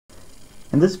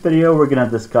In this video, we're going to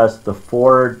discuss the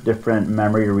 4 different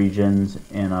memory regions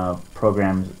in a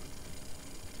program.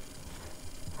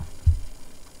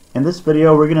 In this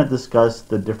video, we're going to discuss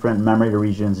the different memory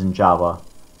regions in Java.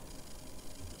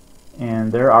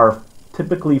 And there are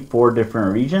typically 4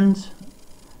 different regions.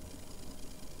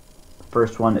 The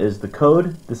first one is the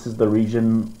code. This is the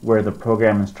region where the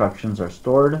program instructions are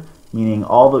stored, meaning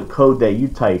all the code that you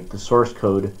type, the source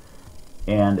code,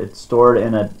 and it's stored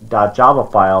in a .java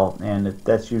file, and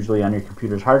that's usually on your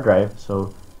computer's hard drive.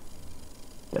 So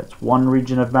that's one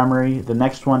region of memory. The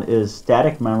next one is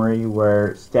static memory,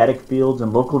 where static fields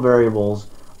and local variables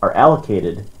are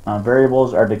allocated.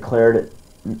 Variables are declared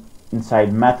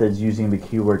inside methods using the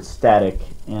keyword static,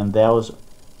 and those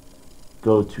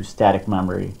go to static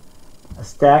memory. A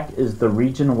stack is the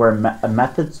region where a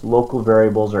method's local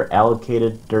variables are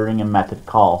allocated during a method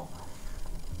call.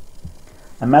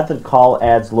 A method call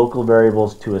adds local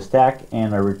variables to a stack,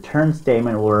 and a return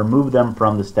statement will remove them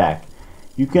from the stack.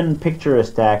 You can picture a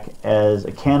stack as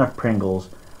a can of Pringles,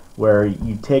 where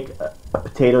you take a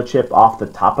potato chip off the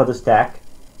top of the stack,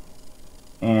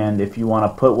 and if you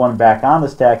want to put one back on the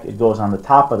stack, it goes on the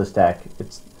top of the stack.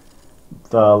 It's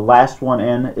the last one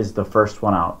in is the first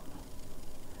one out.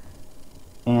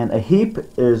 And a heap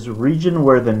is a region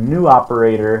where the new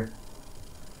operator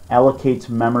allocates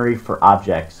memory for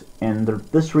objects, and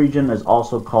this region is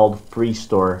also called free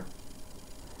store.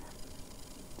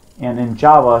 And in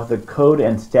Java, the code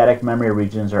and static memory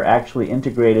regions are actually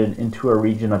integrated into a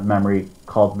region of memory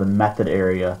called the method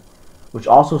area, which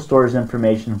also stores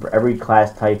information for every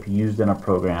class type used in a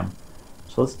program.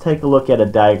 So let's take a look at a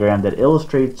diagram that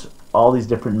illustrates all these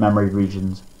different memory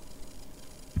regions.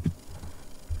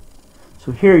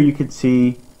 So here you can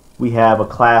see we have a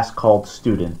class called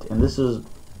student, and this is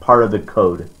part of the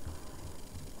code.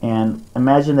 And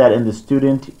imagine that in the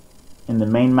student, in the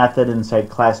main method inside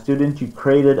class student, you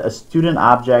created a student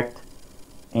object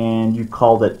and you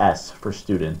called it S for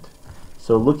student.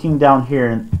 So looking down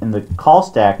here in the call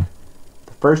stack,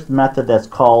 the first method that's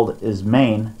called is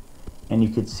main, and you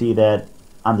could see that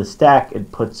on the stack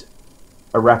it puts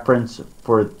a reference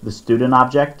for the student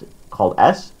object called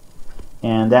S,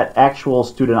 and that actual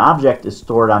student object is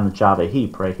stored on the Java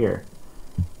heap right here.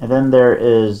 And then there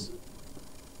is,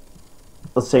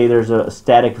 let's say there's a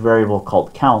static variable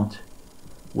called count,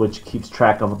 which keeps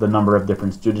track of the number of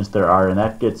different students there are, and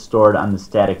that gets stored on the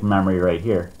static memory right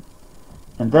here.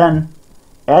 And then,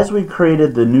 as we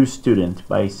created the new student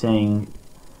by saying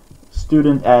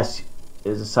student S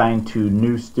is assigned to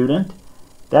new student,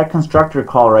 that constructor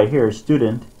call right here,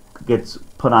 student, gets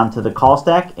put onto the call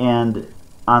stack, and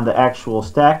on the actual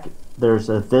stack there's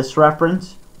a this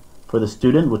reference for the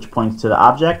student, which points to the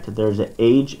object. There's an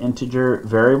age integer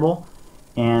variable,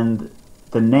 and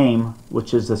the name,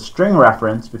 which is a string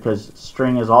reference, because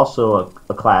string is also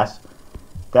a class,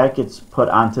 that gets put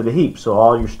onto the heap. So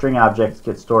all your string objects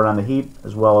get stored on the heap,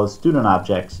 as well as student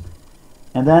objects.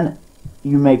 And then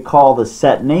you may call the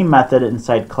setName method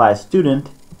inside class student,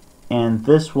 and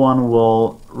this one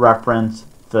will reference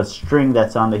the string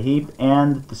that's on the heap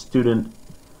and the student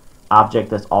object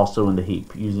that's also in the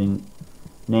heap, using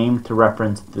name to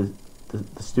reference the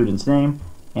student's name,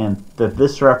 and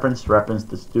this reference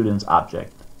the student's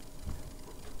object.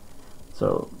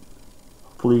 So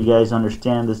hopefully you guys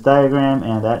understand this diagram,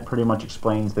 and that pretty much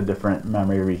explains the different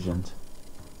memory regions.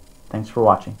 Thanks for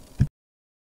watching.